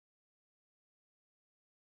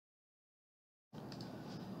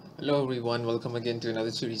Hello everyone, welcome again to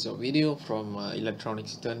another series of video from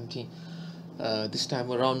Electronics Eternity. This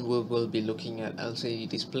time around we will be looking at LCD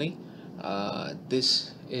display.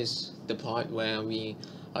 This is the part where we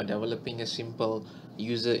are developing a simple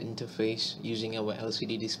user interface using our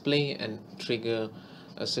LCD display and trigger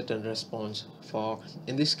a certain response for,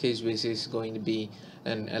 in this case, this is going to be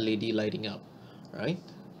an LED lighting up, right?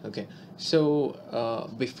 Okay, so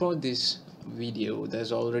before this video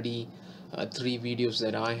there's already three videos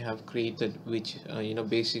that I have created, which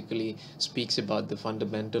basically speaks about the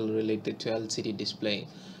fundamental related to LCD display.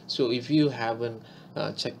 So if you haven't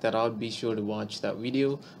checked that out, be sure to watch that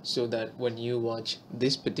video so that when you watch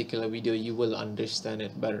this particular video you will understand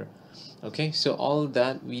it better. Okay, so all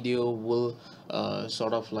that video will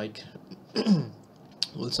sort of like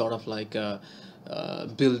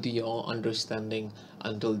build your understanding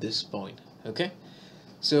until this point. Okay,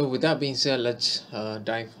 so with that being said, let's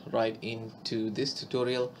dive right into this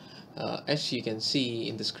tutorial. As you can see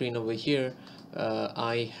in the screen over here,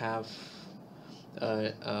 I have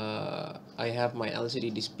my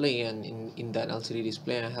LCD display, and in that LCD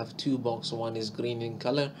display I have two boxes. One is green in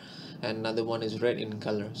color and another one is red in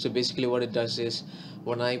color. So basically what it does is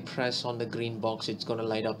when I press on the green box, it's gonna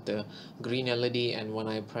light up the green LED, and when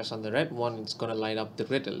I press on the red one, it's gonna light up the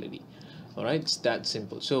red LED. Alright, it's that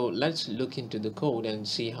simple. So let's look into the code and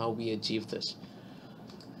see how we achieve this.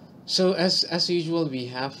 So as usual, we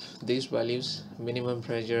have these values: minimum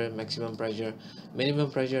pressure, maximum pressure.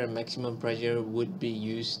 Minimum pressure and maximum pressure would be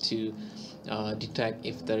used to detect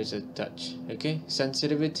if there is a touch. Okay,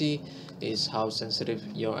 sensitivity is how sensitive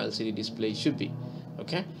your LCD display should be.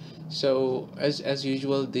 Okay, so as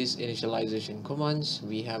usual, these initialization commands,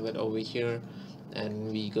 we have it over here,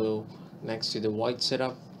 and we go next to the void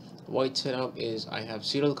setup. Void setup is I have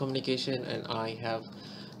serial communication and I have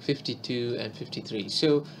 52 and 53.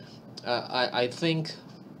 So I think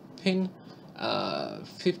pin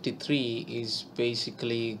 53 is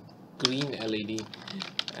basically green LED,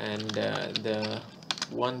 and the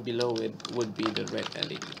one below it would be the red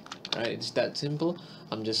LED. Right, it's that simple.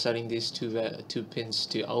 I'm just setting these two pins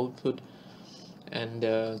to output, and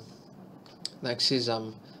next is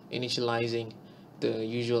I'm initializing the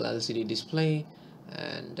usual LCD display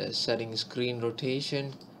and setting screen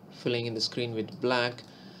rotation, filling in the screen with black,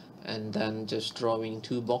 and then just drawing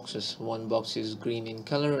two boxes. One box is green in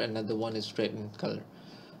color, another one is red in color.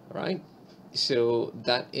 Right, so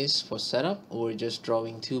that is for setup. We're just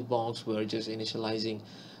drawing two boxes. We're just initializing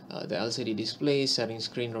the LCD display, setting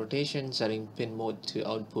screen rotation, setting pin mode to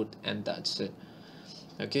output, and that's it.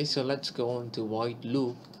 Okay, so let's go on to void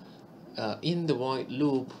loop. In the void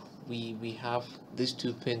loop, we have these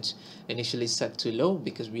two pins initially set to low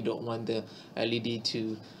because we don't want the LED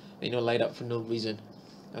to light up for no reason.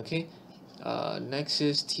 Okay, next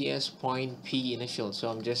is TS point P initial. So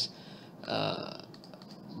I'm just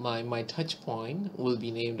my touch point will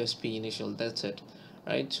be named as P initial. That's it.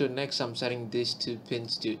 Right, so next I'm setting these two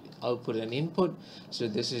pins to output and input. So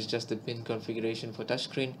this is just the pin configuration for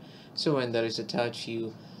touchscreen. So when there is a touch,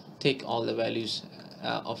 you take all the values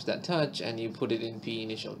of that touch and you put it in P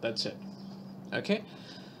initial. That's it. Okay,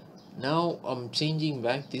 now I'm changing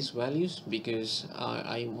back these values because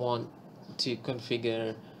I want to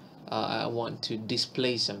configure, I want to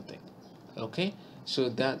display something. Okay, so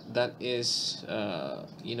that is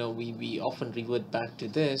we often revert back to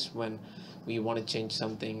this when we want to change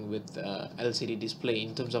something with LCD display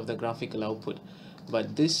in terms of the graphical output,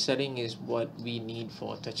 but this setting is what we need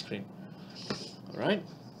for touchscreen. All right,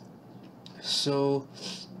 so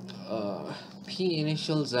P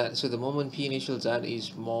initial Z, so the moment P initial Z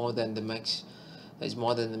is more than the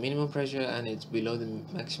minimum pressure and it's below the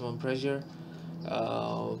maximum pressure,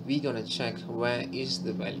 we're gonna check where is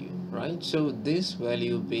the value, right? So this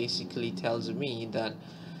value basically tells me that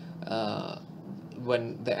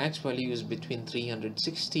when the X value is between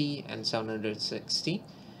 360 and 760,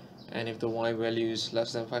 and if the Y value is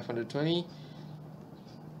less than 520,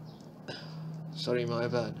 sorry, my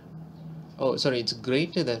bad. Oh, sorry, it's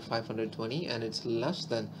greater than 520 and it's less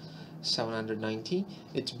than 790.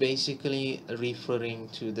 It's basically referring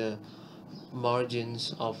to the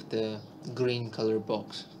margins of the green color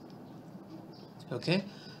box. Okay,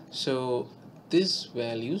 so these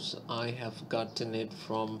values I have gotten it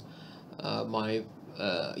from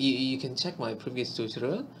you can check my previous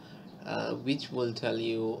tutorial, which will tell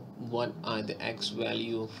you what are the X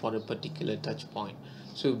value for a particular touch point.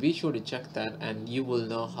 So be sure to check that and you will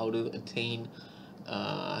know how to attain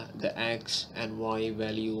the X and Y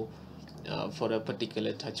value for a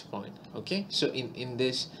particular touch point. Okay, so in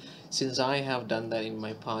this, since I have done that in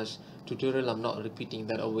my past tutorial, I'm not repeating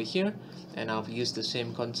that over here, and I've used the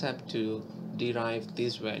same concept to derive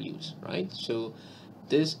these values, right? So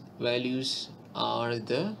these values are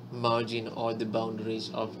the margin or the boundaries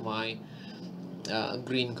of my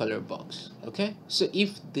green color box. Okay, so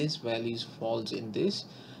if this values falls in this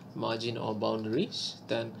margin or boundaries,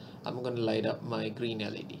 then I'm going to light up my green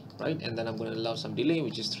LED, right? And then I'm going to allow some delay,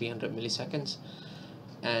 which is 300 milliseconds.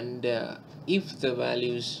 And if the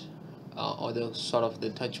values or the sort of the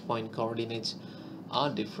touch point coordinates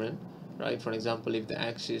are different, right? For example, if the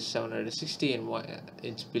x is 760 and y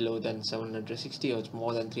it's below than 760, or it's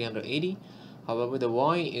more than 380. However, the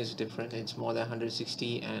y is different, it's more than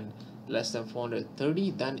 160 and less than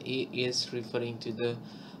 430, then it is referring to the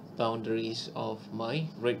boundaries of my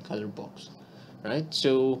red color box, right?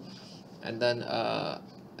 So, and then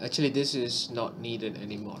actually this is not needed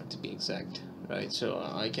anymore, to be exact, right? So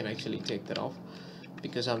I can actually take that off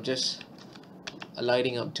because I'm just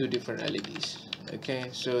lighting up two different LEDs. Okay,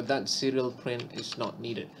 so that serial print is not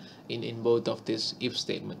needed in both of these if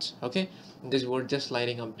statements. Okay, because we're just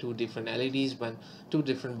lighting up two different LEDs when two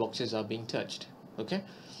different boxes are being touched. Okay,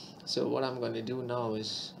 so what I'm going to do now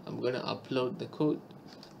is I'm going to upload the code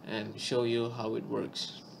and show you how it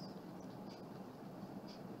works.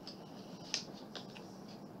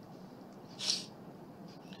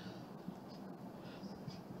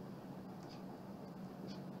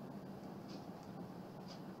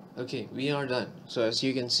 Okay, we are done. So as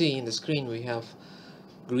you can see in the screen, we have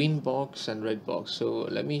green box and red box. So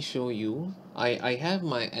let me show you. I have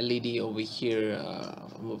my LED over here.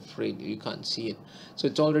 I'm afraid you can't see it, so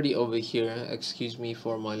it's already over here. Excuse me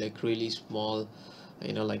for my like really small,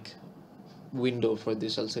 like window for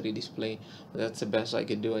this LCD display. That's the best I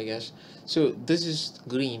could do, I guess. So this is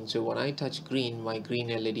green, so when I touch green, my green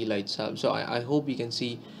LED lights up. So I hope you can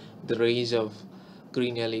see the rays of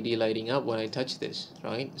green LED lighting up when I touch this,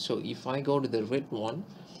 right? So if I go to the red one,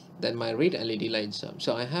 then my red LED lights up.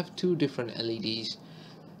 So I have two different LEDs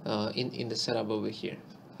in the setup over here.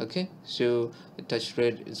 Okay, so I touch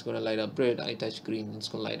red, it's gonna light up red. I touch green, it's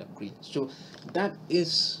gonna light up green. So that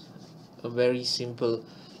is a very simple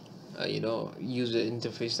user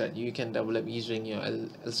interface that you can develop using your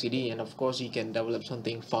LCD. And of course you can develop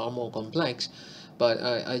something far more complex, but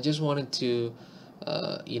I just wanted to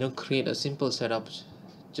create a simple setup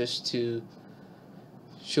just to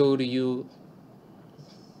show to you.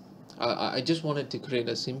 I just wanted to create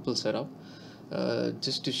a simple setup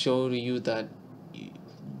just to show to you that,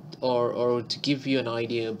 or to give you an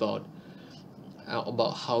idea about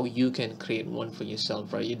how you can create one for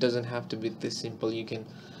yourself, right? It doesn't have to be this simple. You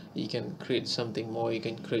can create something more. You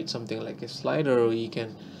can create something like a slider, or you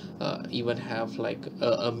can even have like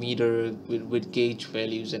a meter with gauge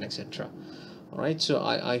values and etc. All right, so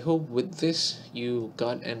I hope with this you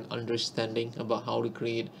got an understanding about how to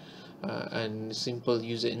create a simple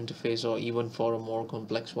user interface, or even for a more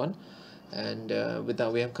complex one. And with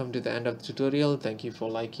that, we have come to the end of the tutorial. Thank you for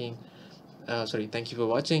watching.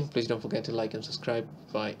 Please don't forget to like and subscribe.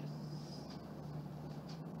 Bye.